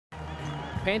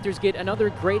Panthers get another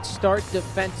great start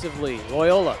defensively.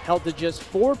 Loyola held to just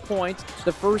 4 points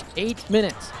the first 8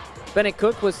 minutes. Bennett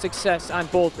Cook was success on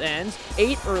both ends,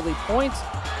 8 early points.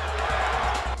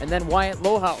 And then Wyatt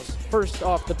Lohaus, first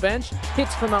off the bench,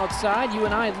 hits from outside.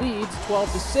 UNI leads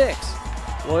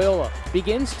 12-6. Loyola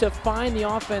begins to find the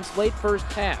offense late first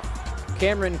half.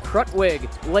 Cameron Krutwig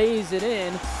lays it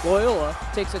in. Loyola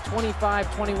takes a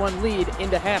 25-21 lead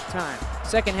into halftime.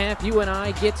 Second half,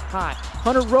 UNI gets hot.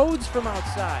 Hunter Rhodes from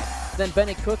outside. Then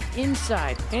Bennett Cook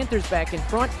inside. Panthers back in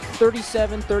front,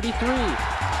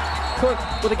 37-33.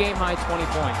 Cook with a game-high 20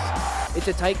 points. It's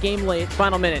a tight game late.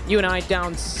 Final minute, UNI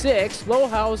down 6.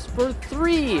 Lohaus for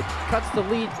 3. Cuts the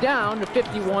lead down to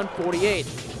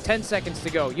 51-48. 10 seconds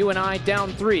to go. UNI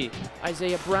down 3.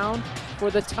 Isaiah Brown for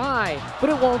the tie,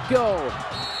 but it won't go.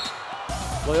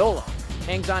 Loyola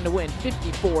hangs on to win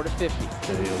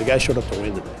 54-50. The guys showed up to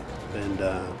win today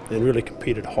and really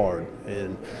competed hard.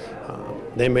 And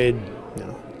they made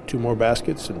 2 more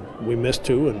baskets, and we missed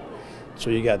 2, and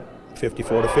so you got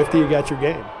 54-50. You got your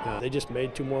game. They just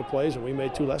made 2 more plays, and we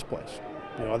made 2 less plays.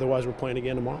 Otherwise, we're playing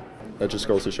again tomorrow. That just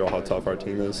goes to show how tough our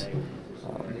team is.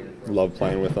 Love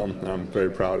playing with them. I'm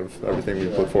very proud of everything we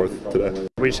put forth today.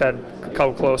 We just had a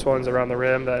couple close ones around the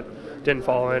rim that didn't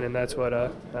fall in, and that's what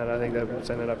and I think that's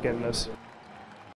ended up getting us.